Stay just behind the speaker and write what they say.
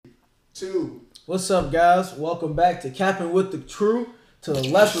2. What's up, guys? Welcome back to Cappin with the Crew. To the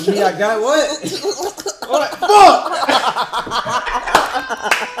left of me, I got what? What? Fuck!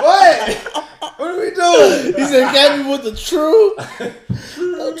 What? What are we doing? He said, Cappin with the True.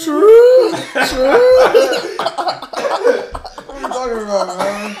 True. What are you talking about,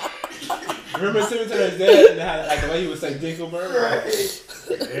 man? Remember Cemetery's dad and how, like, the way he would say Dinkelberg? Right.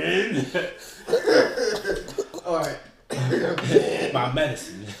 Alright. My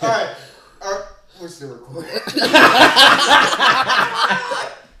medicine. Alright. We're still recording.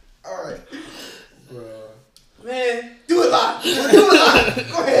 Alright. Man, do it live. Do it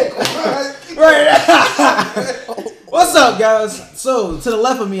live. Go ahead. Right. What's up, guys? So, to the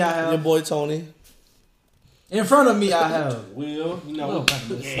left of me, I Your have. boy Tony. In front of me, I have. Will, you know.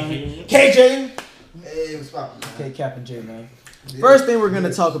 KJ. Hey, what's poppin', man? Okay, Cappin J, man. First thing we're going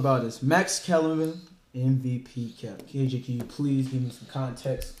to talk about is Max Kellerman, MVP cap. KJ, can you please give me some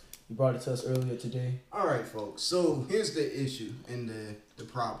context? You brought it to us earlier today. Alright, folks. So, here's the issue and the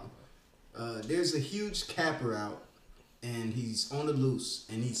problem. There's a huge capper out, and he's on the loose,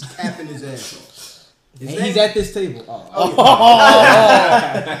 and he's capping his ass off. He's at this table.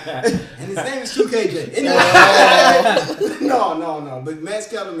 And his name is 2KJ. Anyway, no. But Max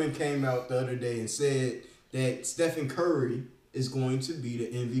Kellerman came out the other day and said that Stephen Curry is going to be the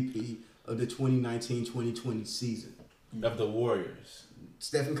MVP of the 2019-2020 season. Of the Warriors.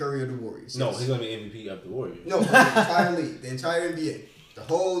 Stephen Curry of the Warriors. No, yes. he's going to be MVP of the Warriors. No, the entire league. The entire NBA. The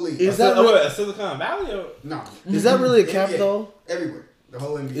whole league. Is a that Silicon Valley? Or? No. Is that really a cap NBA. though? Everywhere. The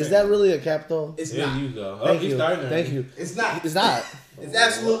whole NBA. Is that really a cap though? It's There not. you go. Thank he's you. starting Thank already. you. It's not. It's not. It's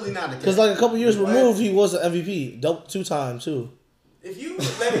absolutely not a cap. Because like a couple years What? removed, he was an MVP. 2 times too. If you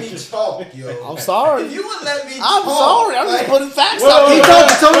would let me talk, yo. I'm sorry. If you would let me I'm talk. sorry. I'm just like, putting facts Whoa, out. whoa, Keep whoa,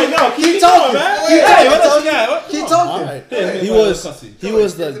 talking, Tony. Wait, no, Keep talking, talking. man. Keep Hey, talking, what else Tony. you got? Keep All talking. right. Hey, He go was Go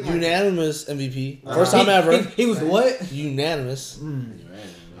the ahead. unanimous MVP. First time ever. He was what? Unanimous.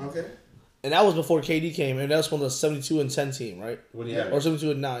 Okay. And that was before KD came, and that was from the 72-10 team, right? What do you have? Or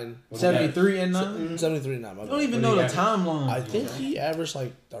 72-9. 73 and 9. 73-9. My I don't bad. even What know do the you timeline. I think he averaged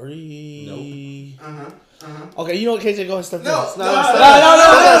like 30. Okay, you know what, KJ? Go ahead, Steph. No.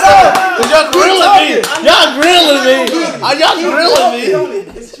 Y'all grilling me. Y'all grilling me. Y'all grilling me.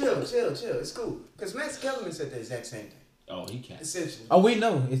 It's chill. It's cool. Because Max Kellerman said the exact same thing. Oh, he can't. Essentially. Oh, we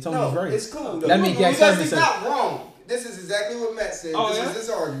know. It's Tony's No, right. it's cool. Though. That means because Kellerman he's said- not wrong. This is exactly what Matt said. Oh, This yeah? is his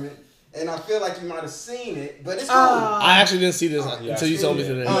argument. And I feel like you might have seen it, but it's cool. I actually didn't see this Yeah, until you told me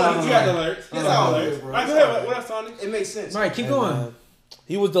today. You got the alerts. It's all good, bro. Alright, go ahead. What else, Tony? It makes sense. All right, keep And, going.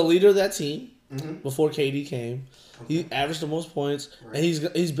 he was the leader of that team Mm-hmm. before KD came. He averaged the most points, and he's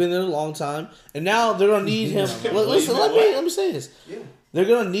been there a long time. And now they're gonna need him. Listen, let me say this. Yeah. They're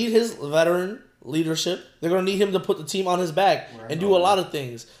gonna need his veteran leadership. They're gonna need him to put the team on his back and do a lot of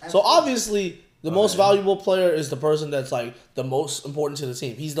things. So obviously, the most valuable player is the person that's like the most important to the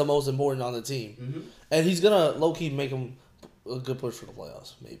team. He's the most important on the team, and he's gonna low key make him a good push for the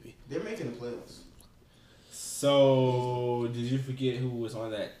playoffs. Maybe They're making the playoffs. So, did you forget who was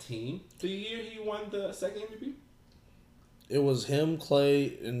on that team the year he won the second MVP? it was him,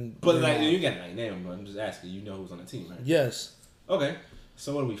 Clay, and But like, you got to name him. But I'm just asking. You know who's on the team, right? yes. Okay.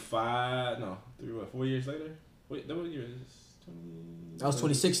 So what are we? 4 years later? Wait, what year is this? That was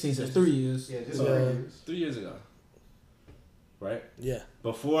 2016, so 3 years. Yeah, this Yeah. years. 3 years ago. Right? Yeah.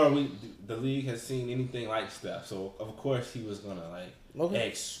 Before the league has seen anything like Steph, so of course he was gonna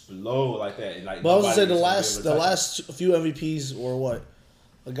explode like that. And, like, But I was gonna say nobody the was gonna be able to touch him. last few MVPs were what?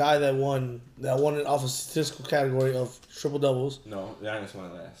 A guy that won it off a statistical category of triple doubles. No, Giannis won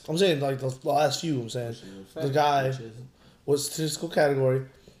it last. I'm saying like the last few. I'm saying the guy was statistical category.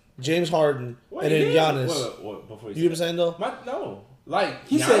 James Harden Wait, and then he is? Giannis. What, before You know what I'm saying though? No, like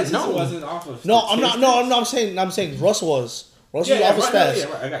He Giannis said no. wasn't off of. No, I'm not. No, statistics. I'm saying Russ was. Russ was Yeah, off his right, stats. yeah,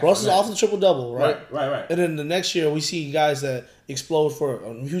 right, I got you, Russ is right. off the triple double, right? Right. And then the next year we see guys that explode for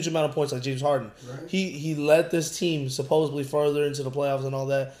a huge amount of points like James Harden. Right. He led this team supposedly further into the playoffs and all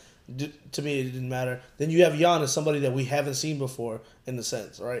that. To me, it didn't matter. Then you have Giannis, somebody that we haven't seen before in the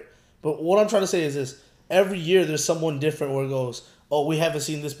sense, right? But what I'm trying to say is this. Every year there's someone different where it goes, oh, we haven't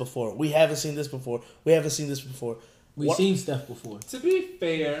seen this before. We haven't seen this before. We haven't seen this before. We've seen Steph before. To be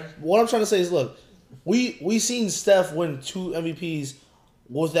fair, What I'm trying to say is, look, we seen Steph win 2 MVPs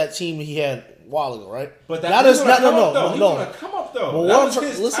with that team he had a while ago, right? but that he's is gonna not come no. up, though. He's gonna come up though. Well, That what was I'm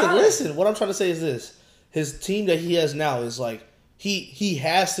his listen, time. listen. What I'm trying to say is this: his team that he has now is like he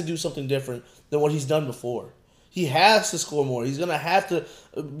has to do something different than what he's done before. He has to score more. He's gonna have to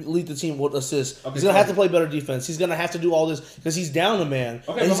lead the team with assists. Okay, he's gonna have to play better defense. He's gonna have to do all this because he's down a man,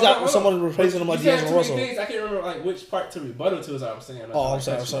 Okay, and he's got someone replacing him like D'Angelo Russell. Things. I can't remember like which part to rebuttal to is what I'm saying. I'm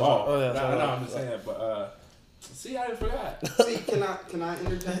sorry. Oh yeah, no, I'm just saying. But see, I forgot. See, can I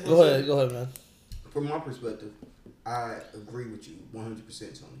interject? Go ahead, man. From my perspective, I agree with you 100%,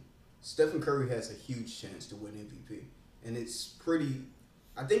 Tony. Stephen Curry has a huge chance to win MVP, and it's pretty.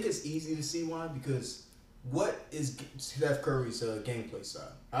 I think it's easy to see why, because what is Steph Curry's gameplay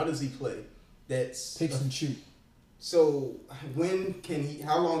style? How does he play? That's Picks and shoot. So when can he?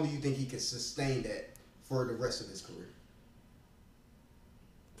 How long do you think he can sustain that for the rest of his career?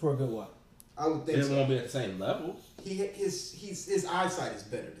 For a good while. I would think It so. won't be at the same level. His eyesight is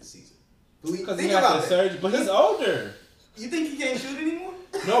better this season. Because Think he got about the it. surgery, but he's older. You think he can't shoot anymore?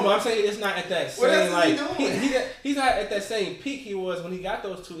 No, but I'm saying it's not at that What same else is he like doing? he's not at that same peak he was when he got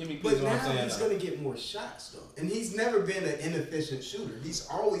those 2 MVPs. But what now I'm saying, he's going to get more shots, though. And he's never been an inefficient shooter. He's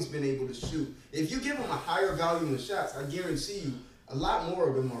always been able to shoot. If you give him a higher volume of shots, I guarantee you a lot more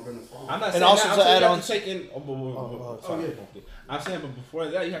of them are going to fall. I'm not And saying also that. to add on, I'm saying, but before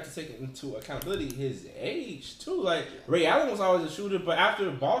that, you have to take into accountability his age too. Like Ray Allen was always a shooter, but after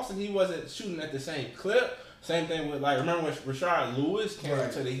Boston, he wasn't shooting at the same clip. Same thing with like remember when Rashard Lewis came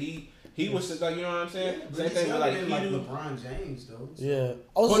to the Heat. He was like, you know what I'm saying? Yeah, Same thing with like LeBron James, though. yeah.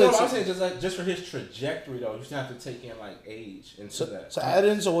 I'm saying just for his trajectory though, you still have to take in like age into that. So add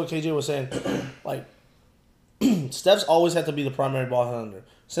into what KJ was saying, like Steph's always had to be the primary ball handler.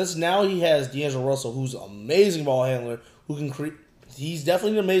 Since now he has D'Angelo Russell, who's an amazing ball handler, who can create. He's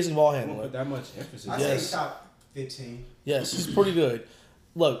definitely an amazing ball I won't handler. put that much emphasis. I Yes. say top 15. Yes, he's pretty good.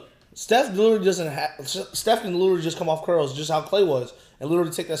 Look, Steph literally doesn't have. Steph can literally just come off curls, just how Clay was, and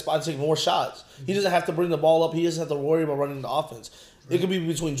literally take that spot and take more shots. He doesn't have to bring the ball up. He doesn't have to worry about running the offense. It could be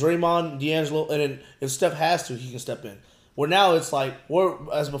between Draymond, D'Angelo, and then if Steph has to, he can step in. Where now it's like,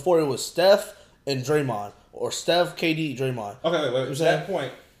 as before it was Steph and Draymond, or Steph, KD, Draymond. Okay, wait. To that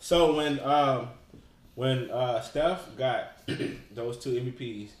point, so when Steph got those 2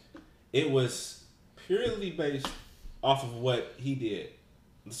 MVPs, it was purely based off of what he did.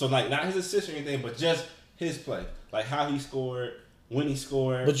 So like not his assist or anything, but just his play, like how he scored, when he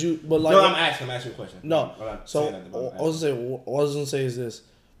scored. But like, no, I'm asking you a question. No, I'm not so saying that, but what I was gonna say is this: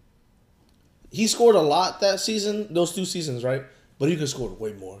 he scored a lot that season, those 2 seasons, right? But he could have scored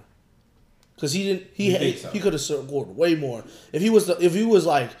way more. Because he didn't. He could have scored way more if he was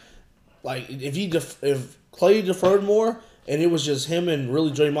if Clay deferred more and it was just him and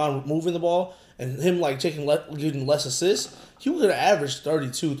really Draymond moving the ball and him like getting less assists, he would have averaged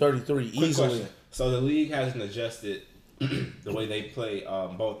 32, 33 easily. Question. So the league hasn't adjusted the way they play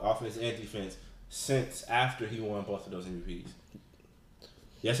both offense and defense since after he won both of those MVPs.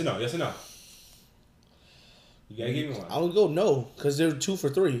 Yes or no? Yes or no? You gotta give me one. I would go no because they're 2 for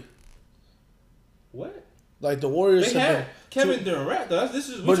 3. What? Like the Warriors They have had Kevin Durant though. We But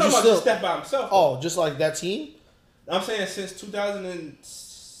talking you about still- just Steph by himself. Oh, just like that team? I'm saying since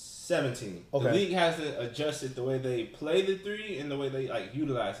 2017, Okay. the league hasn't adjusted the way they play the 3 and the way they like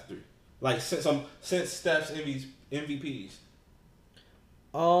utilize the 3. Like since Steph's MVPs.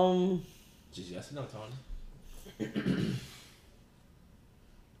 Just yes or no, Tony.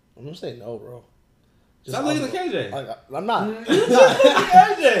 I'm gonna say no, bro. Stop looking at KJ. I'm not.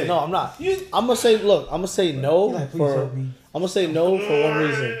 KJ. No, I'm not. I'm gonna say. Look, I'm gonna say no Please for. help me. I'm gonna say no for one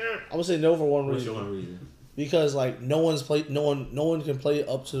reason. I'm gonna say no for one What's reason. your one reason? Because like no one can play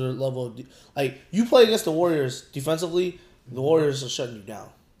up to their level. Like you play against the Warriors defensively, the Warriors are shutting you down.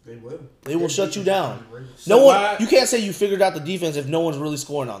 They will. They will shut you down. So No one. why- You can't say you figured out the defense if no one's really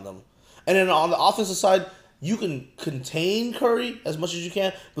scoring on them. And then on the offensive side, you can contain Curry as much as you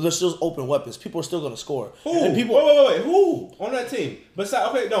can, but there's still open weapons. People are still going to score. Who? And people. Wait. Who on that team?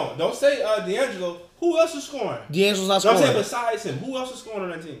 Besides, okay, don't say D'Angelo. Who else is scoring? D'Angelo's not No, I'm scoring. saying besides him, who else is scoring on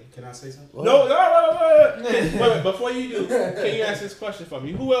that team? Can I say something? No, wait. Before you do, can you ask this question for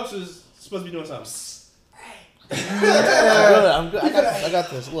me? Who else is supposed to be doing something? I'm good. I got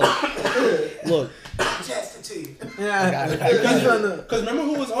this. Look. Chastity. Because remember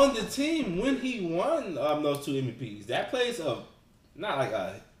who was on the team when he won those 2 MVPs? That plays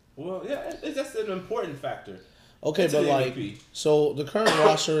it's just an important factor. Okay, It's but an like, MVP. so the current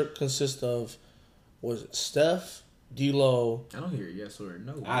roster consists of, was it Steph, D'Lo? I don't hear a yes or a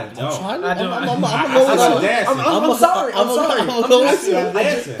no. I I'm don't. trying to. I don't. I'm I gonna see go you into it. dancing. I'm sorry. I'm gonna go into it.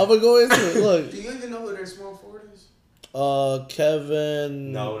 dancing. I'm gonna go into it. Look, Do you even know who their small forward is?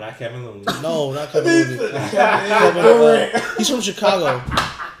 Kevin. No, not Kevin Looney. No, not Kevin Looney. Kevin, he's from Chicago.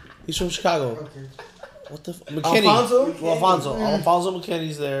 Okay. What the McKinney? Alfonso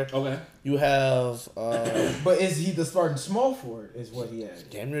McKinney's there. Okay. You have. But is he the starting small forward? Is what he had.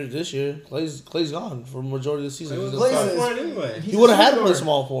 Damn near this year. Clay's gone for the majority of the season. He He would have had to play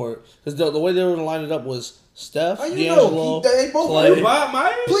small forward because the way they were going to line it up was Steph, D'Angelo, they both Clay. Bob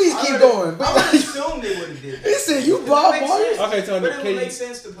Myers? Please keep going. I would assume they would have did that. He said you Bob Myers. Okay, so but it would make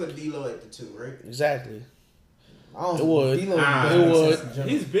sense to put D'Lo at the 2, right? Exactly. It would. It would.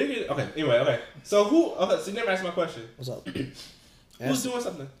 He's bigger. Okay, anyway, okay. So who? Okay, so you never asked my question. What's up? Who's doing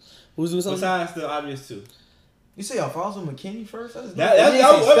something? Who's doing something? Besides the obvious 2. You say Alfonso McKinney first? That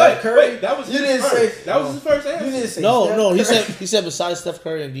was you his didn't first. say That was his first answer. You didn't say No. Steph He said besides Steph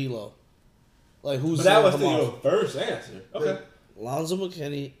Curry and D'Lo. Like who's? But that was still your first answer. Okay. Lonzo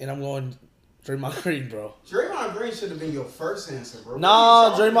McKinney, and I'm going Draymond Green, bro. Draymond Green should have been your first answer, bro.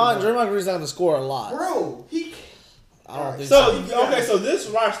 Nah, Draymond Green's not gonna score a lot. Bro, I don't think so. so. Okay, so this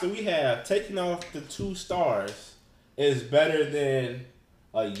roster we have taking off the 2 stars is better than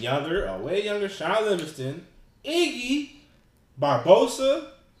a way younger Sean Livingston, Iggy, Barbosa,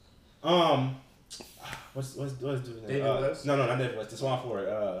 what's doing that? David West? No, not David West. The small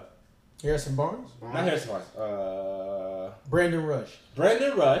forward. Harrison Barnes? Not Harrison Barnes. Brandon Rush.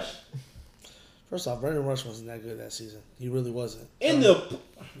 Brandon Rush. First off, Brandon Rush wasn't that good that season. He really wasn't. In the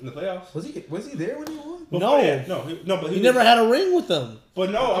playoffs. Was he there when he won? But he never had a ring with them. But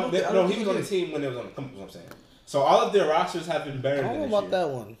he was on the team when it was on the company. What I'm saying. So all of their rosters have been better. I don't know about that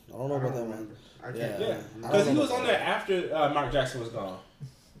one. I don't know about that one. Yeah, because he was on there after Mark Jackson was gone.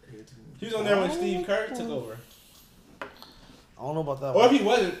 He was on there when Steve Kerr took over. I don't know about that or one. Or if he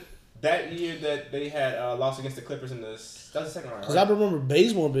wasn't, that year that they had lost against the Clippers that was the second round. Because I remember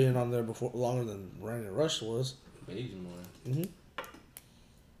Bazemore being on there before longer than Brandon Rush was. Bazemore. Mm-hmm.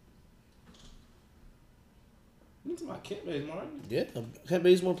 You talking about Kent Bazemore? Yeah, Kent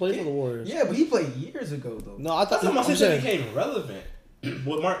Bazemore played for the Warriors. Yeah, but he played years ago though. No, I thought my sister became relevant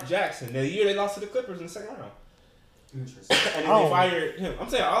with Mark Jackson. The year they lost to the Clippers in the second round. Interesting. And then they fired him. I'm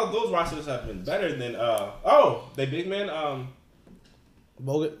saying all of those rosters have been better than they big man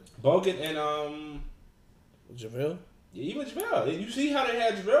Bogut and JaVale. Yeah, even JaVale. You see how they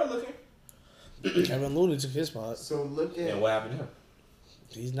had JaVale looking? Kevin Looney took his spot. So look at. And what happened to him?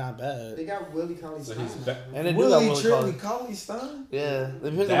 He's not bad. They got Willie Cauley-Stein. So he's back. And they do got Willie Cauley-Stein? Yeah.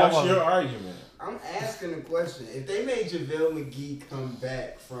 That's your argument. I'm asking a question. If they made JaVale McGee come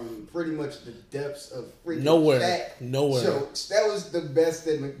back from pretty much the depths of freaking nowhere, jokes, that was the best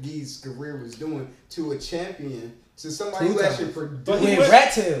that McGee's career was doing, to a champion, to somebody who actually produced. But he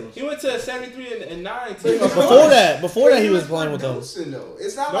rat tails. He went to a 73 and 9 team. Before that, he was playing with them. Though.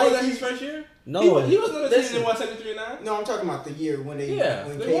 It's not like that his first year. No, he was on the team that won 73 and 9. No, I'm talking about the year when they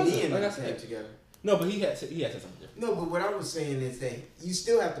when KD and them came together. No, but he had something different. No, but what I was saying is that you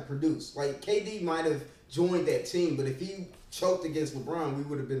still have to produce. Like KD might have joined that team, but if he choked against LeBron, we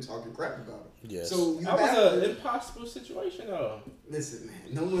would have been talking crap about him. Yes. So that was an impossible situation, though. Listen, man,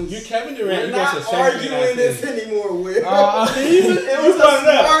 no one's. You're Kevin Durant. We're not arguing this anymore. With it was a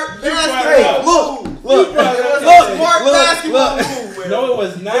smart basketball move. Look, it was a smart basketball move. No, it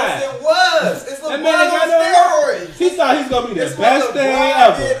was not. Yes, it was. It's LeBron on steroids. He thought he was gonna be the best thing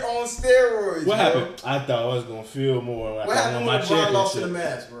ever. On steroids. What happened? I thought I was gonna feel more. What happened when LeBron lost to the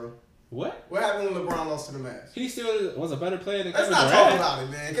Mavs, bro? What? What happened when LeBron lost to the Mavs? He still was a better player than Let's Kevin Durant. Let's not talk about it,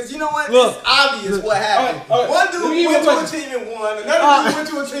 man. Because you know what? Look, it's obvious what happened. One dude went to a team and won. Another dude went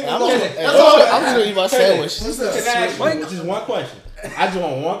to a team and lost. That's all that happened. I'm just gonna eat my sandwich. Can I ask you just one question? I just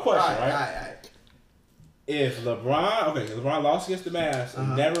want one question, right? All right. If LeBron lost against the Mavs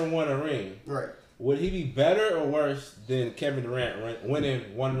and never won a ring, right? Would he be better or worse than Kevin Durant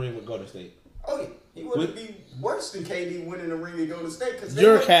winning one ring with Golden State? Oh yeah. He wouldn't be worse than KD winning the ring and Golden State because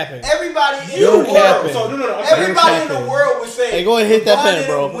you're capping. Everybody in the world. So everybody in the world would say, "Hey, go ahead, hit that pen,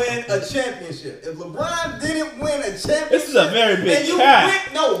 bro." Win a championship. If LeBron didn't win a championship, this is a very big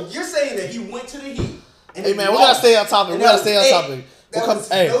cap. No, you're saying that he went to the Heat. Hey man, we gotta stay on topic.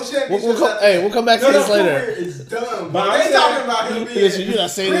 We'll come back to this later. It's dumb. But they talking about him being. You're not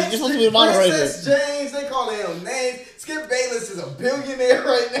saying this. You're supposed to be the moderator. Princess James, they call him names. Skip Bayless is a billionaire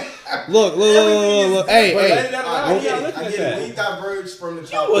right now. Look. Hey. I get it. We diverged from the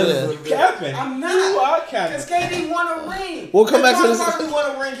topic. Capping. I'm not. You are capping. Because KD won a ring. We'll come back to this. If LeBron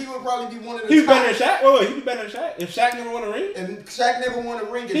won a ring, he would probably be one of the top. He'd be better than Shaq? Wait, he'd be better than Shaq? If Shaq never won a ring? And Shaq never won a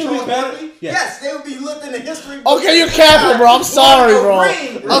ring. He'd be better? Yes, they would be looked in the history. Okay, you're capping, bro. I'm sorry, bro.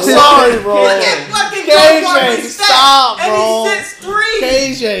 I'm sorry, bro. KJ, stop, bro. And he sits 3.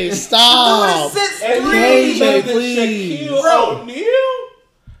 KJ, stop. Dude, he sits 3. KJ, please. O'Neal?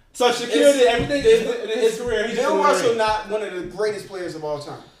 So Shaquille did everything in his career. He's Bill Russell not one of the greatest players of all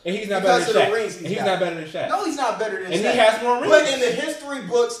time. And he's not better than Shaq. He's not better than Shaq. No, he's not better than Shaq. And he has more rings. But in the history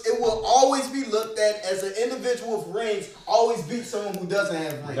books, it will always be looked at as an individual with rings always beat someone who doesn't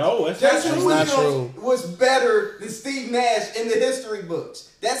have rings. No, it's Jason not Williams true. was better than Steve Nash in the history books.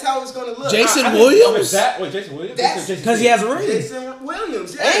 That's how it's going to look. Jason Williams? Wait, Jason Williams? Because he has a ring. Jason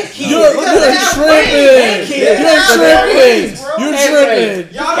Williams. And Keith. You're tripping. You're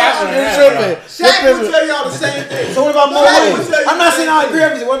tripping. Y'all You're tripping. Shaq will tell y'all the same thing. So what about Mo Shaq will Williams? tell you I'm not the saying same I agree thing. with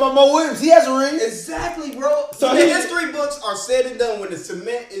everything. What about Mo Williams? He has a ring. Exactly, bro. So So the history books are said and done when the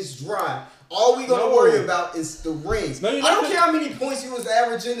cement is dry. All we gonna worry about is the rings. No, I don't care how many points you was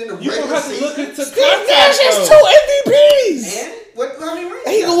averaging in the You regular gonna have to season. look into Steve Nash has 2 MVPs. And what? How many rings?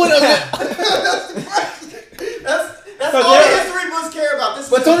 He you can got? win a. That's the question. That's So all there- the history books care about. This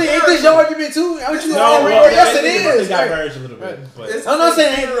But is Tony, ain't this your argument too? Aren't you No, agree? bro, Yes, it It is. got Right. merged a little bit. But It's- I'm not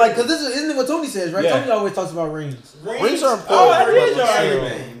saying ain't like because this isn't it what Tony says, right? Yeah. Tony always talks about rings. Rings are important. Oh, that is your Everything,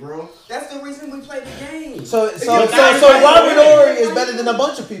 argument. bro. That's the reason we play the game. So If you're not Robert winning, Horry is better than a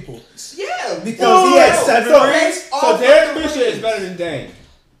bunch of people Yeah, because he has 7 So- rings. So Derek Fisher is better than Dame.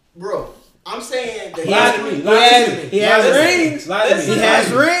 Bro, I'm saying that Lie to me. He Lie has, to me. he has Lie to me. rings. Lie to me. He has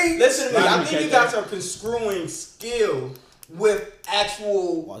rings. Listen to me. Lie to I me, think you KJ. guys are construing skill with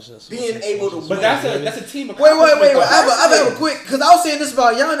actual Watch this. being able to win. But that's a team. Wait. accomplishment, I have a quick because I was saying this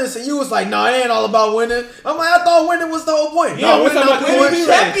about Giannis and you was like, no, it ain't all about winning. I'm like, I thought winning was the whole point. Yeah, no, we're talking about winning, winning.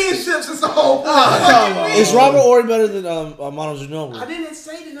 championships is the whole point. come on. Is Robert Horry better than Manu Ginobili? I didn't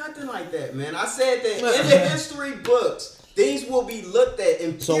say nothing like that, man. I said that in the history books, things will be looked at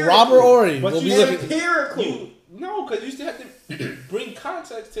empirically. So Robert Horry But will you be said looking. Empirical. No, because you still have to bring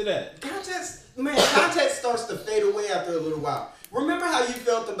context to that. Context starts to fade away after a little while. Remember how you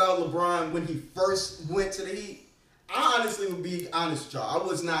felt about LeBron when he first went to the Heat? I honestly would be honest with y'all. I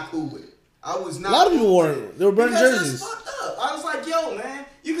was not cool with it. I was not. A lot of people cool were. with it. They were burning Because jerseys. That's fucked up. I was like, yo, man,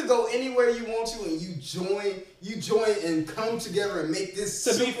 you can go anywhere you want to, and you join and come together and make this.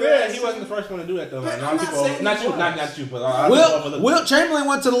 To be super fair, ass he wasn't the team. first one to do that though. But Like, a lot I'm of not people, saying not he you, was. not you, but a lot of people overlook Wilt it. Chamberlain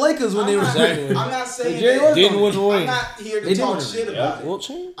went to the Lakers when they were Exactly. I'm not saying Jerry that. West Didn't win the I'm ring. not here to They talk didn't shit win. about Yeah. it. Wilt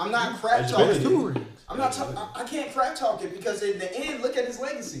Chamberlain? I'm not crap That's talking. Two rings. I'm not. I can't crap talk it because in the end, look at his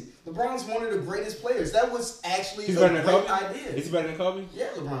legacy. LeBron's one of the greatest players. That was actually He's a better than great Kobe. idea. Is he better than Kobe? Yeah,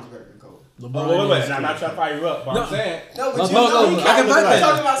 LeBron's better than Kobe. Wait. I'm not trying to fire you up, but I'm saying No, but No, you no, know no, he I can can't. back You're that.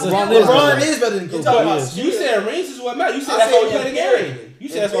 talking about LeBron skill. is LeBron is better than You're Kobe. talking about He is. skill. you said rings is what matters. You said I that's why we said play the game. empirically. You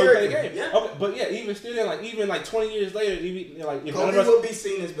said that's why we play the game. Empirically, yeah. Okay, but yeah, even still, even like 20 years later, even like if none Kobe of us, will be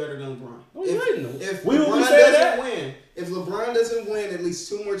seen as better than LeBron. No, he wouldn't. If We will be LeBron saying doesn't that. win, if LeBron doesn't win at least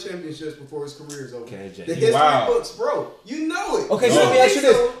 2 more championships before his career is over, Okay, Jay, the you history wild. books, bro, you know it. Okay, You so don't let me ask think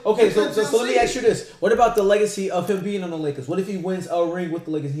you this. so? Okay, Because so you'll let me see ask you it. this. What about the legacy of him being on the Lakers? What if he wins a ring with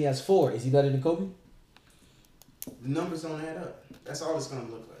the Lakers? He has 4. Is he better than Kobe? The numbers don't add up. That's all it's gonna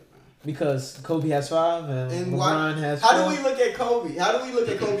look like, man. Because Kobe has 5 and And LeBron why? has 4. How do we look at Kobe? How do we look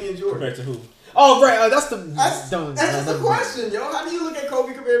at Kobe and Jordan? compared to who? Oh, right. That's the. That's the question, yo. How do you look at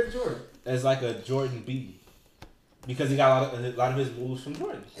Kobe compared to Jordan? As like a Jordan B, because he got a lot of his moves from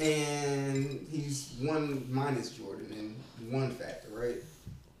Jordan. And he's 1 minus Jordan in 1 factor, right?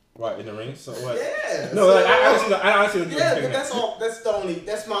 Right in the ring. So what? Yeah. No, so, like, I honestly don't get yeah, what but you're that's saying. all.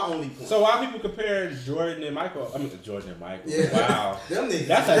 That's my only point. So why people compare Jordan and Michael? I mean Jordan and Michael. Yeah. Wow. Them niggas.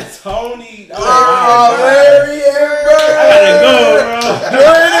 That's a Tony. Oh, my God. Larry I gotta go, bro.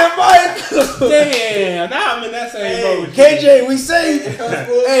 Jordan and Michael. Damn. Now I'm in that same boat with you. KJ, we say, It comes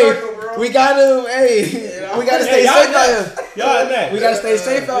full hey, circle, bro. we gotta, we gotta stay y'all safe out next. here. Y'all next. We gotta stay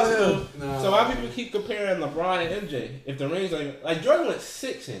safe out here. No. So why people keep comparing LeBron and MJ if the rings don't even, like Jordan went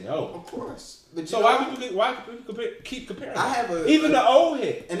 6-0. Of course. But So you why know, people keep comparing? I have a even the old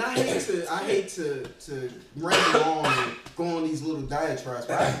hit. and I hate to ramble on and go on these little diatribes,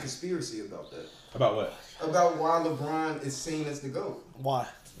 but I have a conspiracy about that. About what? About why LeBron is seen as the GOAT. Why?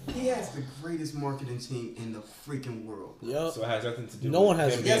 He has the greatest marketing team in the freaking world. Yup. So it has nothing to do. No with one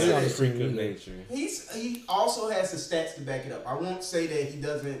has him to being be on a the freak screen of either. nature. He also has the stats to back it up. I won't say that he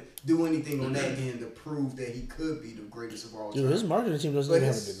doesn't do anything on that end to prove that he could be the greatest of all time. Dude, his marketing team doesn't But even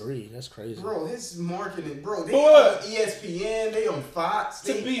have a his- degree. That's crazy. Bro, his marketing, bro, they But on ESPN, they on Fox,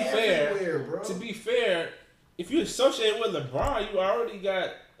 To they be everywhere, fair, bro. to be fair, if you associate with LeBron, you already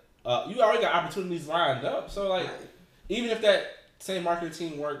got opportunities lined up. So like, even if that same marketing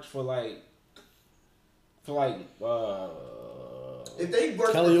team worked for if they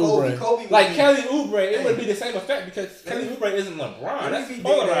work Kelly for Oubre. Kobe would like be, Kelly Oubre, it would be the same effect because Kelly Oubre isn't LeBron. let That's me be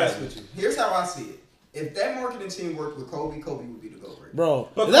dead ass polarized. with you. Here's how I see it. If that marketing team worked with Kobe would be the GOAT right now. Bro,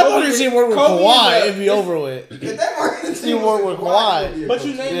 But if that Kobe marketing is- team worked with Kobe Kawhi, is a- it'd be over with. If that marketing team Team work with Kawhi. it'd be a But GOAT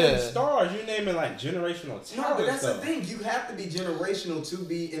you team. naming Yeah. stars, you naming like generational talent. No, but that's the though. thing. You have to be generational to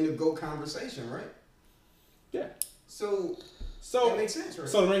be in the GOAT conversation, right? Yeah. So So that makes sense, right?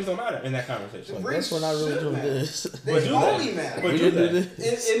 So the rings don't matter in that conversation. The Guess we're not really should doing matter. this. They But do only they? matter. But We do can do they?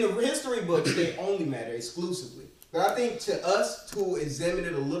 this. In the history books, they only matter exclusively. But I think to us who examine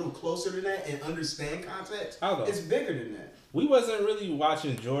it a little closer than that and understand context, How though? it's bigger than that. We wasn't really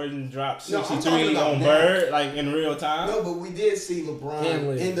watching Jordan drop No, I'm 63 talking about on now. Bird like in real time. No, but we did see LeBron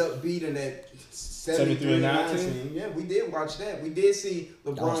And end up beating that 73 and 73-9 19. team. Yeah, we did watch that. We did see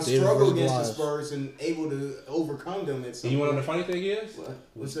That LeBron was David struggle versus against Goliath. the Spurs and able to overcome them at some And you want to know point. the funny thing is? What? We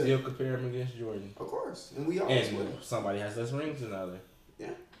What's still that? compare him against Jordan. Of course, and we always And will. somebody has less rings than the other.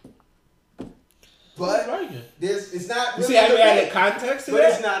 But Right. it's not You really see how a we added debate. context to But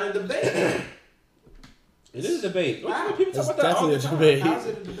it's that? not a debate. It is a debate. What Wow. you people It's talk about that all definitely the a time. debate. How's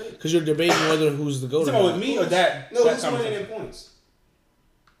it a debate? Because you're debating whether who's the You GOAT. talking about with me or that? No, that who's winning conversation? in points?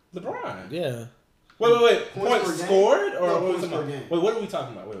 LeBron. Yeah. Wait. Points Points per game? scored or No, what was points it per about? game. Wait, what are we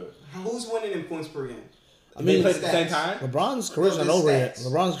talking about? Wait. Who's winning in points per game? I They mean, played at the same stats. time. LeBron's career's No, not the over yet. stats.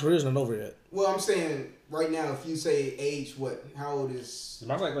 LeBron's career's not over yet. Well, I'm saying right now, if you say age, what? How old is?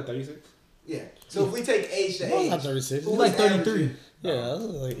 LeBron's like what 36. Yeah. So if we take age to LeBron's age, not 36. who He's was like 33. averaging- Yeah,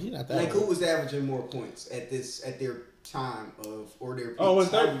 like he's not that Like who old. was averaging more points at their time of or their? Oh, was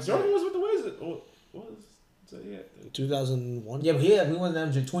peaks? How that Jordan was with the Wizards? What was so, yeah? 2001. Yeah, but he wasn't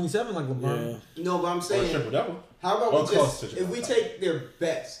averaging 27 like LeBron. Yeah. No, but I'm Or saying, triple double. how about Or we close just to if triple we double. take their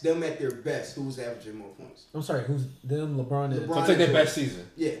best, them at their best, who's averaging more points? I'm sorry, who's them? LeBron and LeBron. So take their best season.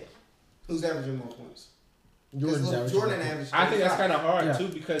 Yeah. Who's averaging more points? Jordan's averaging. Jordan averaged. I think that's 35. kind of hard Yeah. too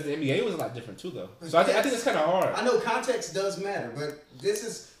because the NBA was a lot different too though. So I think it's kind of hard. I know context does matter, but this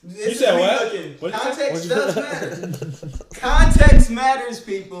is You said me what? looking. What'd you say? Context does matter. Context matters,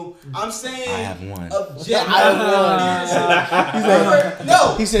 people. I'm saying one. objective. He's like,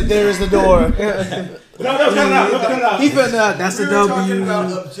 No, he said, "There is the door." No, cut it out. He finna out. That's we a were talking W.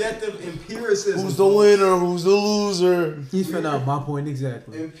 about objective empiricism. Who's the winner? Who's the loser? He's finna out my point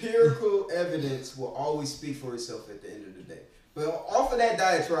exactly. Empirical evidence will always speak for itself at the end of the day. But off of that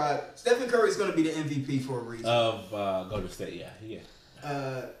diatribe, Stephen Curry is going to be the MVP for a reason. Of Golden State, yeah.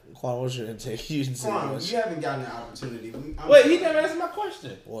 Quan, what's your intake? You didn't say Quan, much. you haven't gotten the opportunity. Wait, he never answered my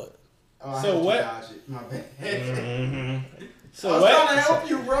question. What? Oh, I So had to what- dodge it. My bad. Mm-hmm. I So was what? trying to help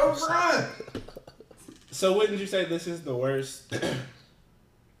you, bro. Run. So wouldn't you say this is the worst,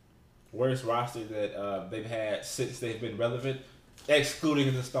 worst roster that they've had since they've been relevant,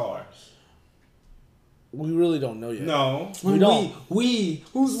 excluding the stars? We really don't know yet. No. We don't. We.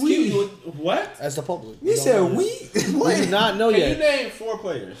 Who's Excuse we? me, what? As the public. You don't said know we? yet. We What? do not know Can you yet. name 4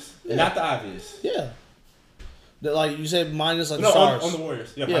 players? Yeah. Not the obvious. Yeah. Like you said, minus like No, the stars. on the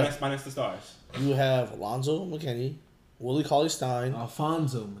Warriors. Yeah, Yeah. minus the stars. You have Alonzo McKinney, Willie Cauley-Stein,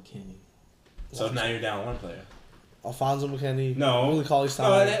 Alfonso McKinney. So now you're down 1 player. Alfonso McKinney, No. Willie No,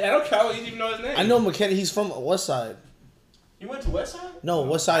 Cauley-Stein. I don't care. You didn't even know his name. I know McKinney. He's from West Side. You went to Westside? No,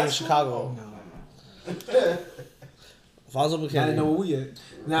 West Side High of school? Chicago. No. Alfonso I didn't McKinney, know where we at.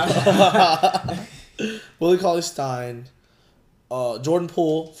 Nah. Willie Cauley-Stein, Jordan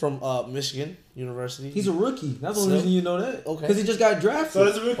Poole from Michigan University. He's a rookie. That's the So- only reason you know that. Okay. Because he just got drafted. So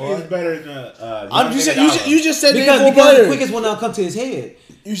this rookie is better than. you just said name because 4 because the players. quickest one that'll come to his head.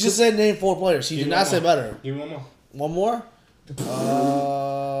 You just said name 4 players. He Give did me not one say more. better. Give me 1 more. One more.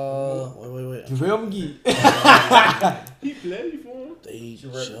 Wait. JaVale McGee. He played for him. They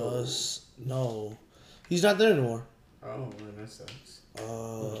Jarrett just no. He's not there anymore. Oh, man, that sucks.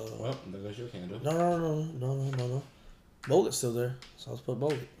 Well, there goes your candle. No. Bogut's still there, so let's put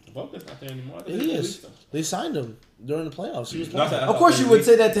Bogut. Boga's not there anymore. I thought He they is. released him. They signed him during the playoffs. He was No, I playing. thought Of course they you would released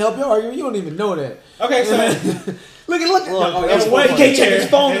say that to help your argument. You don't even know that. Okay, so Look. Look, He what can't check his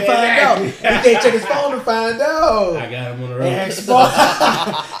phone to year? find out. He can't check his phone to find out. I got him on the road. Expose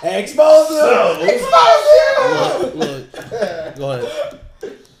him. Expose him. Look, go ahead.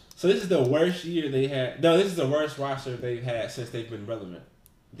 So this is the worst year they had. No, this is the worst roster they've had since they've been relevant.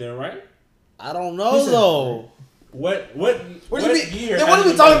 They're right. I don't know though. What What do you mean? year? Then what are we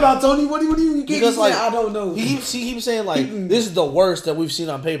has talking been- about, Tony? What do you can't Because, keep like, saying, I don't know. He keeps saying like this is the worst that we've seen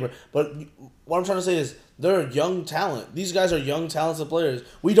on paper. But what I'm trying to say is they're young talent. These guys are young, talented players.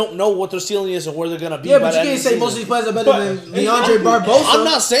 We don't know what their ceiling is and where they're gonna be. Yeah, by but the you end can't of the say most of season. these players are better But- than exactly. DeAndre Barbosa. I'm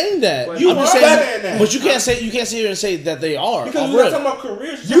not saying that. You I'm just are saying, better than that. but you can't sit here and say that they are. Because I'm we're real. not talking about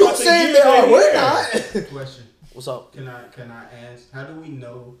careers. You saying they are? We're not. Question. What's up? Can I ask? How do we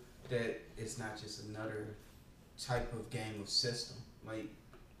know that it's not just another type of game of system? Like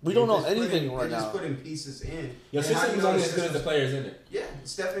We don't know They're just anything putting- right they're now. just putting pieces in. Your And how system you is know only the as good as the system's- players in it. Yeah,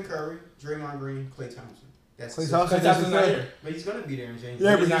 Stephen Curry, Draymond Green, Klay Thompson. That's Klay the Thompson system. Klay Thompson's not here. But he's gonna be there in January.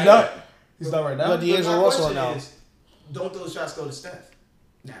 Yeah, but He's he's not not. here. He's not right But now. D'Angelo my Russell question now. is, don't those shots go to Steph?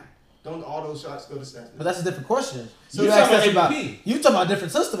 Now, don't all those shots go to Steph? But that's a different question. You you talking asked us about about MVP. you talking about a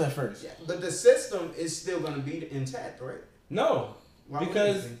different system at first. Yeah, but the system is still gonna be intact, right? No, Why would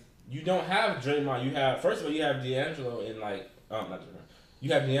because it you don't have Draymond. You have first of all, you have D'Angelo in not Draymond.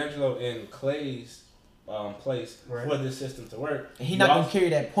 You have D'Angelo in Clay's place Right. for this system to work. And he's You not gonna also- carry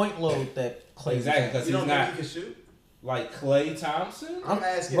that point load that Klay. Exactly, because You he's don't not think he can shoot? like Klay Thompson. I'm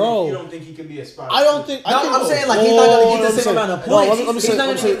asking Bro. if you don't think he can be a spot. I don't think. No, I think I'm saying like he's not Oh, gonna get let me the same say- amount of no, points. let me He's say- not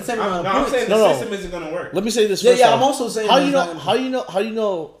let me gonna get the say- same amount No, of I'm points. saying No, the no. system isn't gonna work. Let me say this. Yeah, First yeah. off. I'm also saying How he's you not know? gonna- How you know? How you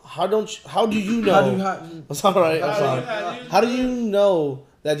know? How do you know? How do you It's all right. I'm How sorry. do you- How do you know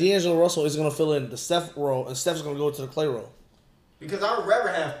that D'Angelo Russell is going to fill in the Steph role and Steph's going to go to the Clay role? Because I would rather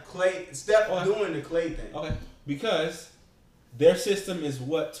have Steph Okay. doing the Klay thing. Okay, because their system is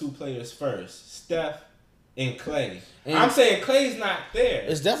what two players first, Steph and Klay. And- I'm saying Klay's not there.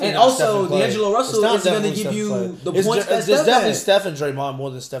 It's definitely And not also, Steph and Clay. D'Angelo Russell It's not is gonna definitely give Steph you and Clay. the It's points ju- that it's Steph definitely had. Steph and Draymond more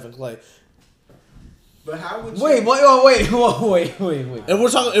than Steph and Clay. But how would you... Wait, wait. If we're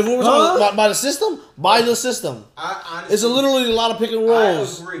talking by the system, by the system, I honestly... it's literally a lot of pick and I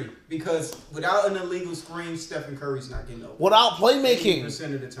rolls agree. Because without an illegal screen, Stephen Curry's not getting over. without playmaking.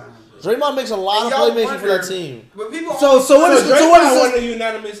 80% of the time. Bro. Draymond makes a lot of And y'all playmaking for that wonder- team. But people So always- what is- So so what is Draymond this- won the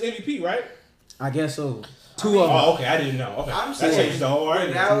unanimous MVP, right? I guess so. Two of them. Oh, okay, I didn't know. Okay, I'm that saying changed the whole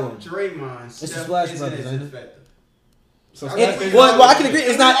argument. without Draymond, It's the Steph Splash isn't Brothers, as ain't it? effective. So It- Steph is- Well, I can agree. It's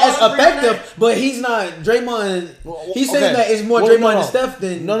Can not we as all agree on effective, but he's not Draymond. He's saying Okay. that it's more Well, Draymond no. and Steph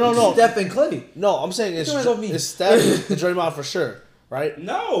than No. Steph and Clay. No, I'm saying it's, Don't go me. it's Steph and Draymond for sure, right?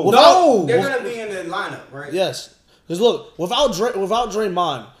 No. Without- They're gonna be in the lineup, right? Yes, because look, without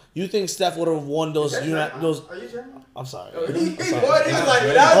Draymond, you think Steph would have won those? Is that Draymond? Those. Are you Draymond? I'm sorry. He was like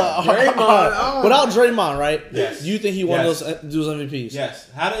without Draymond. Without Draymond, right? Yes. Do you think he won Yes. those MVPs? Yes.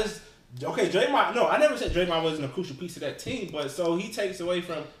 How does? Okay, Draymond. No, I never said Draymond wasn't a crucial piece of that team, but so he takes away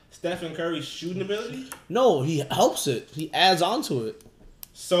from Stephen Curry's shooting ability. No, he helps it. He adds on to it.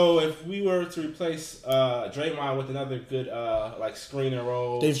 So if we were to replace Draymond with another good like screener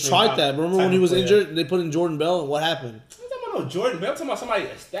role, They've screen tried type- that. Remember type when he of was player. injured? They put in Jordan Bell, and what happened? I'm talking about no Jordan Bell. I'm talking about somebody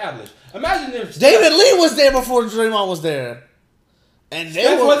established. Imagine if David Lee was there before Draymond was there, and they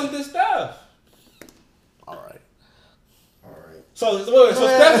Steph were. wasn't the stuff. All right. All right. So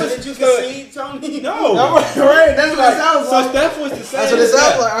Steph was Did you so- concede, Tony? No. Right, that's what it sounds So Steph was the same. That's what it as sounds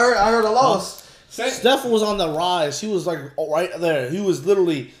Steph. like. I heard a loss. Steph was on the rise. He was like right there. He was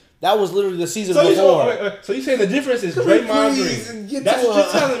literally. That was literally the season So before. so you saying the difference is Can we Draymond please Green? get That's to what you're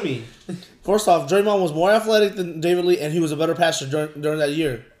a- telling me. First off, Draymond was more athletic than David Lee, and he was a better passer during that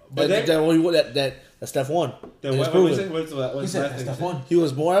year. But That Steph won. Then And it's what proven. you say? What's He the last said thing that's you Steph said? one. He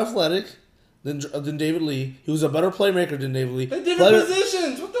was more athletic than David Lee. He was a better playmaker than David Lee. They're different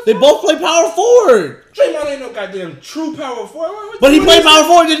positions. What the They fuck? both play power forward. Draymond ain't no goddamn true power forward. But he played power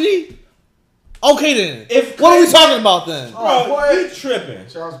forward, didn't he? Okay then. If What are we Klay- talking about then? Bro, Oh, boy. you tripping?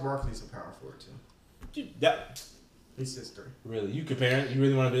 Charles Barkley's a power forward too. That, He's 6'3". really? You comparing? You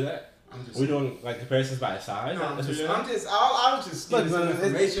really want to do that? I'm just. We doing like comparisons by size? No, That's what you're I was just Look, giving some man,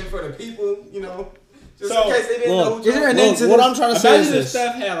 information for the people, you know, just So, in case they didn't look, know. is there an Jordan- answer? What I'm trying to say is Imagine if this.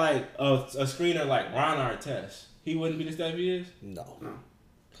 Steph had like a screener like Ron Artest. He wouldn't be the Steph he is. No. No.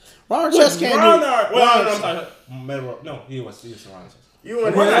 Ron Artest can't do. No, he was Ron Artest. You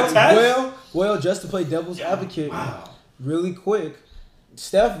want Well, to Well, just to play devil's advocate, Wow. really quick,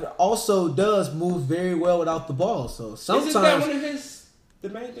 Steph also does move very well without the ball. So Isn't that sometimes, one of the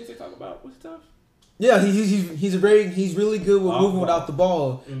main things they talk about with stuff? yeah, he's really good with Oh, moving wow. without the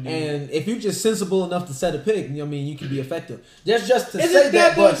ball. Indeed. And if you're just sensible enough to set a pick, you can be effective. Just to say Isn't that,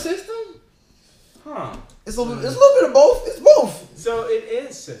 that the but system? Huh. it's a little bit of both. It's both. So it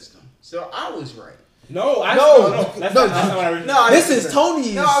is system. So I was right. No, No, that's no, not what I read. No, I This didn't is say-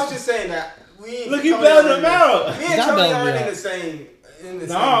 Tony's. No, I was just saying that we. Look, you Tony bailed already- him out. Me and Y'all Tony bailed me already out. in the same.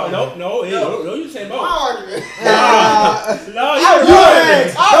 No, you saying My both. argument.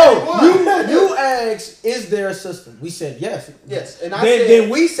 No, You asked, is there a system? We said yes. Yes, and I Then, said. then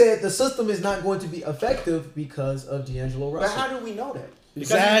we said the system is not going to be effective because of D'Angelo But Russell. how do we know that?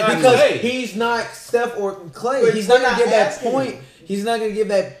 Exactly. Because Clay. he's not Steph or Clay. But He's not we're going to not give that asking point. him. He's not going to give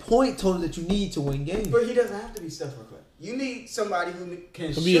that point total that you need to win games. But he doesn't have to be Steph or Clay. You need somebody who can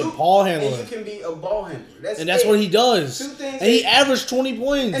Can shoot be a ball and handler. you can be a ball handler. That's And that's it. what he does. Two things And he that- averaged 20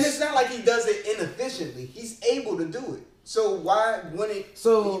 points. And it's not like he does it inefficiently. He's able to do it. So why wouldn't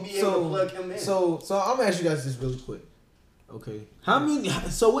So you be able to plug him in? so I'm gonna ask you guys this really quick. Okay. How many?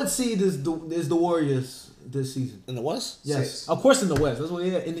 So what seed is the Warriors this season? In the West? Yes, 6. of course in the West. That's what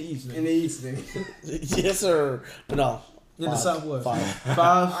they in the East. In the East, then. Yes, sir. But no. In the Southwest. 5. 5,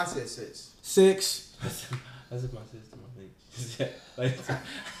 I said 6. 6. That's my system, I think. Like,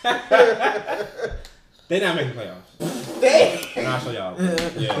 they not making playoffs. And I'll show y'all.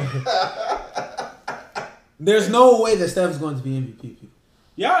 Yeah. There's no way that Steph's going to be MVP. People.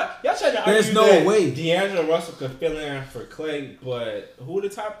 Y'all trying to There's argue no that way. D'Angelo Russell could fill in for Clay, but who are the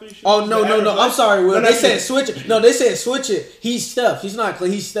top 3 shooters? Oh no! I'm sorry, Will. No, They said switch it. No, they said switch it. He's Steph. He's not Clay.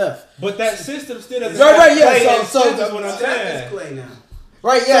 He's Steph. But that system still doesn't. Right, yeah, Clay so- and so Steph, that's what I'm Steph saying. is Clay now.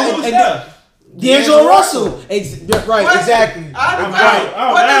 Right? Yeah. So who's and Steph? D'Angelo Russell. Right. Question. Exactly. I'm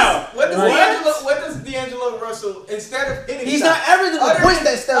out. What does D'Angelo Russell, instead of hitting He's shots, not averaging the other points than-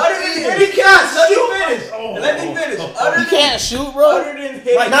 that Steph other than is. hitting shots, let me finish. Other You than- can't shoot, bro. Other than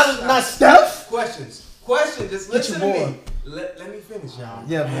hitting Not shots. Steph. Questions. Just Get listen your to boy. me. Let me finish, y'all.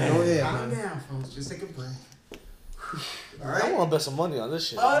 Yeah, man. Go ahead, Calm man. down, folks. Just take a breath. All I right. want to bet some money on this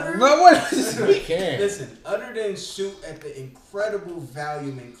shit. Other Bro, what? We can. Listen, other than shoot at the incredible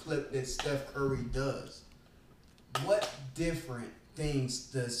volume and clip that Steph Curry does, what different things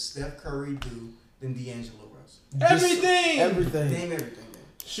does Steph Curry do than D'Angelo Russell? Everything. Everything. Name everything. Then.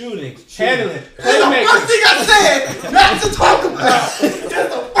 Shooting, handling, That's the first playmaking. thing I said not to talk about.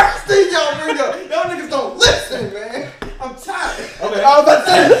 That's the first thing y'all bring up. Y'all niggas don't listen, man. I'm tired. Okay. I was about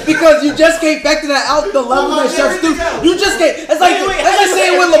to say, because you just can't factor that out the level that Chef's do. You just can't. That's like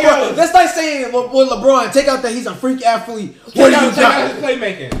saying with LeBron. That's like saying with LeBron. Take out that he's a freak athlete. What do you Check out got? his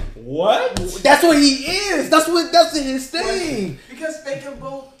playmaking. What? That's what he is. That's his thing. Because they can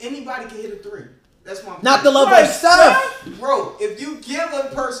both. Anybody can hit a 3. That's my point. Not the level Right, of Steph. Bro, if you give a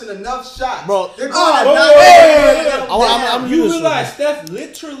person enough shots, Bro, they're going oh, to whoa, knock whoa, them whoa, whoa. down. I'm You used to realize that. Steph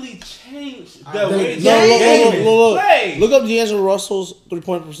literally changed the Look, way look, the game is Look. played. Look up D'Angelo Russell's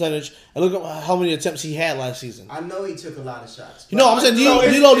 3-point percentage and look up how many attempts he had last season. I know he took a lot of shots. No, I'm saying So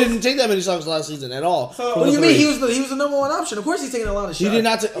it's- D'Lo didn't take that many shots last season at all. So- from What do the you mean? three. He was the number one option. Of course, he's taking a lot of shots. He did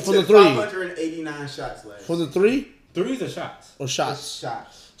not take He from the took 3. 589 shots last. From the 3 Threes or shots? or shots.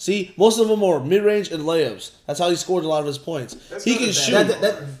 Shots. See, most of them are mid range and layups. That's how he scored a lot of his points. That's He not can a shoot.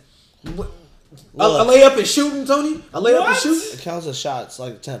 bad- A layup and shooting, Tony. A layup and What? shooting. It counts as shots,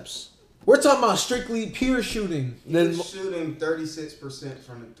 like attempts. We're talking about strictly pure shooting. He Then was shooting 36%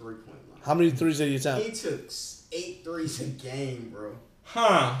 from the 3-point line. how many threes did he attempt? He took 8 threes a game, bro.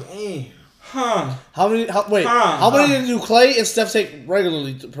 Huh? Damn. Huh? How many? How many did do Clay and Steph take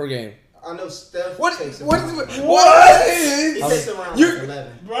regularly per game? I know Steph What? takes What? around. What? He takes around You- like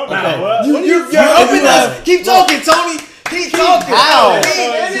 11. Bro, Okay. now what? You're up in us. Keep talking, Tony. Keep talking. How?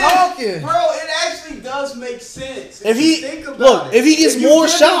 Keep talking. Bro, it actually does make sense. If you he think about look, it. if he gets you more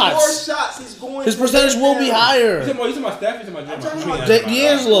give him shots, more shots, he's going his to percentage get will be down. higher. You talking about Steph? You talking I'm about talking Draymond? about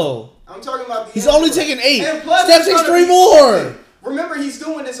D'Angelo. I'm talking about the He's only taking 8. And plus, Steph he's takes gonna 3 be- more. Remember, he's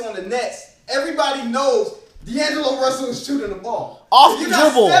doing this on the Nets. Everybody knows D'Angelo Russell is shooting the ball. Off If you the got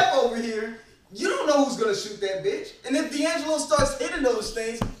dribble. Steph over here, you don't know who's gonna shoot that bitch. And if D'Angelo starts hitting those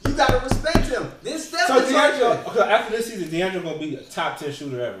things, you gotta respect him. Then Steph So is D'Angelo, like, okay, after this season, D'Angelo gonna be a top 10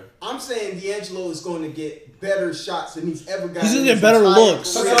 shooter ever. I'm saying D'Angelo is going to get better shots than he's ever got. He's gonna in get his better entire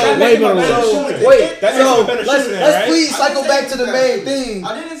looks. career. So that Way makes him a better better looks. shooter. Wait, That makes him a so better let's shooter, let's right? please I cycle didn't say back he to was the better main shooter. thing.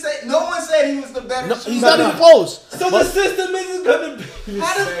 I didn't say. No one said he was the better No, shooter. he's not even close. So the system isn't gonna be.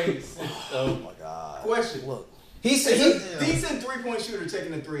 How does- Oh my god. Question. Look. He's He's a decent 3-point shooter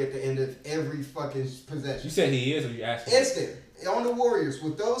taking a 3 at the end of every fucking possession. You said he is, or you asked? Is there, on the Warriors,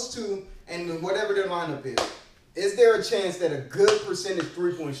 with those two and whatever their lineup is there a chance that a good percentage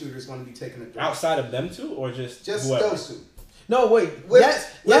 3-point shooter is going to be taking a 3? Outside of them two, or just whoever? those two. No, wait. With- Yes,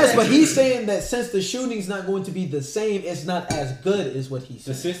 with- but he's saying that since the shooting's not going to be the same, it's not as good, is what he's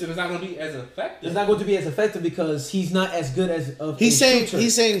The saying. system is not gonna be as effective. It's not going to be as effective because he's not as good as of He's a saying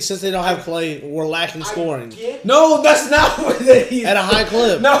shooter. since they don't have Clay, we're lacking I scoring get- No, that's not what he's at a high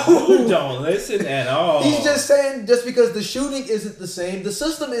clip. You No. don't listen at all. He's just saying just because the shooting isn't the same, the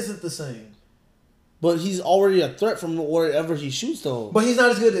system isn't the same. But he's already a threat from wherever he shoots, though. But he's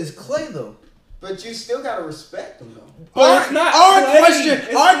not as good as Clay, though. But you still got to respect him, though. But it's not Our Clay. question,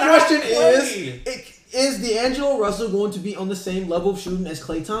 It's our not question Clay. is D'Angelo Russell going to be on the same level of shooting as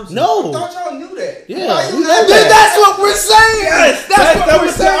Klay Thompson? I No. thought y'all knew that. Yeah, Why you we know not- Then that's what we're saying. Yes, that's that what we're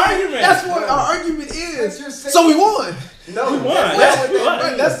was the saying. argument. That's what our argument is. That's your saying. So we won. No, We won. that's Yes, not we what won.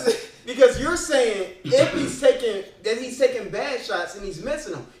 that means. That's because you're saying if he's taking bad shots and he's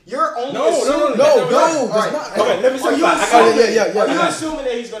missing them. You're only assuming no, that- no, All that's right. not- Okay, let me Are you simplify. assuming, yeah. are you I got- assuming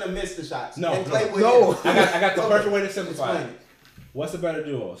that he's going to miss the shots? No, and Clay no. will No. hit them? I got the Okay. perfect way to simplify Explain it. What's the better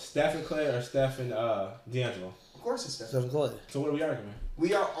duo, Steph and Clay or Steph and D'Angelo? Of course it's Steph. Steph and Clay. So what are we arguing?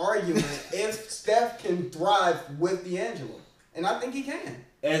 We are arguing if Steph can thrive with D'Angelo. And I think he can.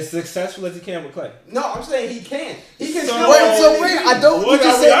 As successful as he can with Clay. No, I'm saying he can. He can So- still Wait, so wait, I don't. What You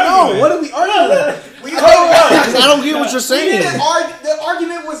just are we said no. arguing? What are we arguing? We Because I don't get what you're saying. The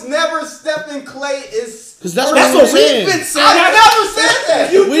argument was never Steph and Clay is. Because that's what I'm saying. We've been saying I never said that.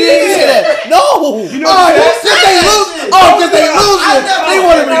 We didn't say that. No. You know Oh, what I'm because they lose. Oh, because they lose it. They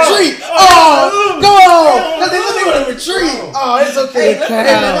want to retreat. Oh, go on. Because they want to retreat. Oh, it's okay. Hey, That's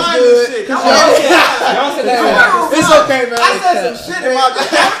let's good. shit. Y'all said that. It's okay, man. I said some shit in my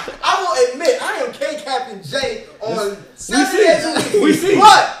I will admit I am Cappin J on 7 days a week. We see.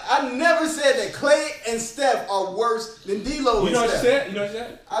 But I never said that Clay and Steph are worse than D'Lo You and know what you Steph. said? You know what you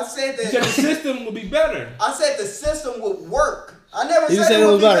said? I said You said the that. system would be better. I said the system would work. I never You said said it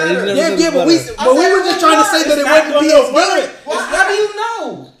would be better. You better. never Yeah, said yeah, it's but we better. were just trying to say that it wouldn't be as good. Well, how do you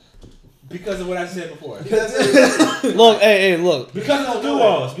know? Because of what I said before. Because it- Look, hey, look. Because of the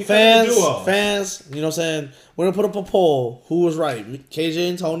duos. Because of the duos. Fans, you know what I'm saying? We're going to put up a poll. Who was right? KJ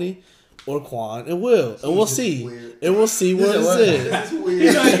and Tony or Quan and Will? And we'll This is see. weird. And we'll see what This is this is. This is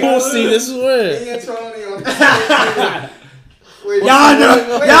weird. We'll see. This is weird. Me and Tony on the same team. Wait, Y'all know.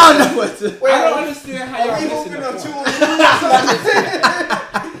 wait, Y'all know what to. Wait, I don't understand how are y'all we missing moving the on point. 2-on-2?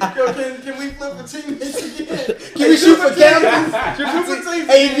 Yo, can we flip a teammates again? Can we shoot for Cappin? Shoot for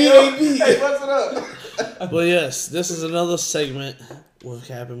teammates AB, again, yo. AB. Hey, what's it up? But yes, this is another segment with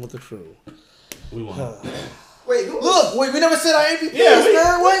Cappin with the crew. We won. Wait, who? Look, wait, we never said our MVPs, Yeah,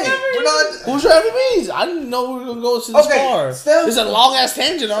 man. Wait, we're not. Who's your MVPs? I didn't know we were going to go to this Okay, far. Steph- It's a long ass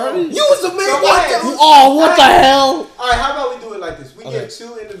tangent already. You was the man. So What what? the? Oh, what the hell? All right, how about we do it like this? We Okay. give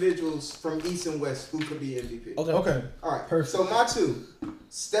 2 individuals from East and West who could be MVP. Okay. Okay. All right, Perfect. so my 2,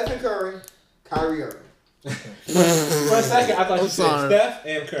 Stephen Curry, Kyrie Irving. For a second, I thought you said sorry. Steph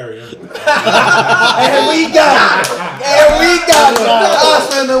and Curry. And we got it. And we got it. I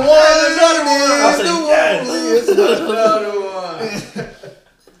spent the one is the one.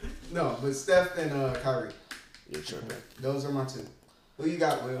 No, but Steph and Kyrie. You're tripping. Those are my 2. Who you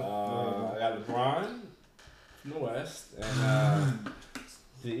got, Will? I got LeBron from the West. And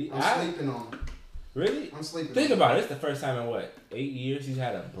see, I'm sleeping on him. Really? I'm sleeping Think on him. about it. It's the first time in what, 8 years he's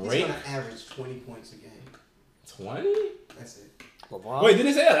had a He's break. going to average 20 points a game. 20? That's it. LeBron? Wait, didn't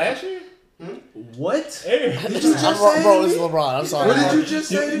he say that last year? What? Hey. Did you just say? Bro, it's LeBron. I'm sorry. What did you just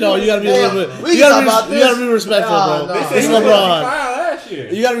say? No, you gotta be a little bit. We You can gotta talk about be, you gotta this. be respectful, Nah, bro. nah. They said It's he was LeBron. last year.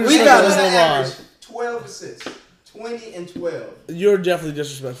 You gotta be We respectful. got It's He's gonna LeBron. average 12 assists. 20 and 12. You're definitely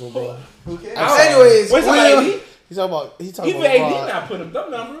disrespectful, bro. Who cares? Anyways, Wait, so Will- AD? He's talking Even about AD LeBron. not put him them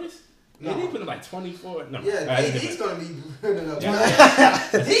numbers. No. AD put him like 24. No. Yeah, Alright, AD's different. going to be putting up.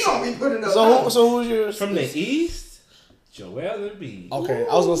 Yeah. He's going to be putting up. So who's your From the East, Joel Embiid. Okay,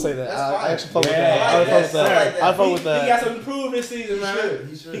 I was gonna say that. That's I fine. actually fuck with Yeah, that. I fuck with yes, that. sir. I fuck with He that. got some improved this season, He man. should,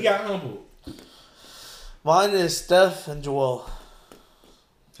 he should. He got humbled. Mine is Steph and Joel.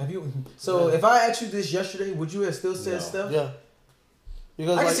 Have you? So if I asked you this yesterday, would you have still said No. Steph? Yeah.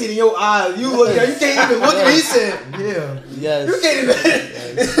 Because I can see it in your eyes. You look. You can't even look at me. He said, "Yeah." yes. You can't even.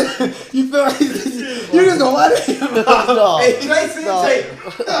 You feel like you just gonna let it. No. Hey, Jason No. Tatum.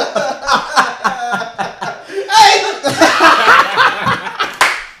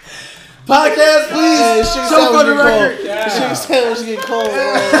 Podcast, please. Hey, this chicken Show for the sandwich record. getting cold. This chicken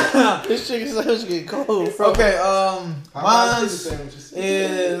sandwich getting cold, bro. This chicken sandwich getting cold, bro. Okay. How about Mine chicken sandwiches?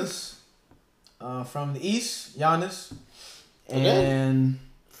 is from the East, Giannis, and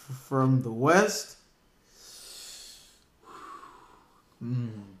from the West, Kawhi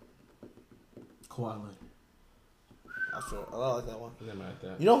Leonard. I like that one. Never like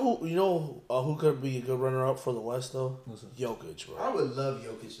that. You know who could be a good runner up for the West though? Jokic, bro. I would love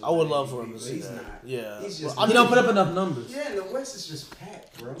Jokic. I would love for him to but see he's that. not. Yeah. He's just. He don't put up enough numbers. Yeah, and the West is just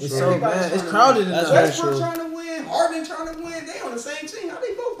packed, bro. It's Sure. so Everybody's bad. It's trying to crowded in That's there. Westbrook true. trying to win, Harden trying to win. They on the same team. How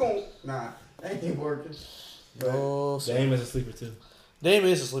they both going? Nah, that ain't working. Oh, Dame is a sleeper too. Dame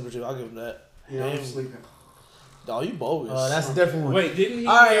is a sleeper too. I'll give him that. Yeah, I'm Dame. sleeping. Oh, you bogus. That's a different one. Wait, didn't he?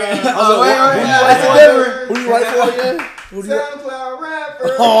 All right. wait, That's a different. Who you right for again? Who do you? SoundCloud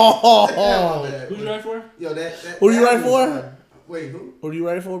rapper. Oh, Who you right for? Yo, that. Who you that right for? was, Wait, who? who do you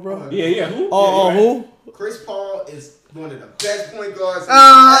ready for, bro? Yeah. Who? Oh, Yeah, who? Chris Paul is one of the best point guards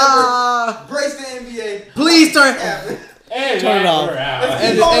Ah. ever. Grace the NBA. Please turn. Happen. Hey, Turn it off. Let's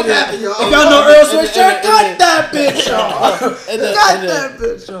And- keep on and- happy, y'all. If y'all know Earl Sweatshirt, and- cut that bitch off. And then- Cut and then- that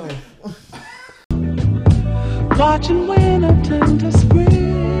bitch off. Watching winter turn to spring.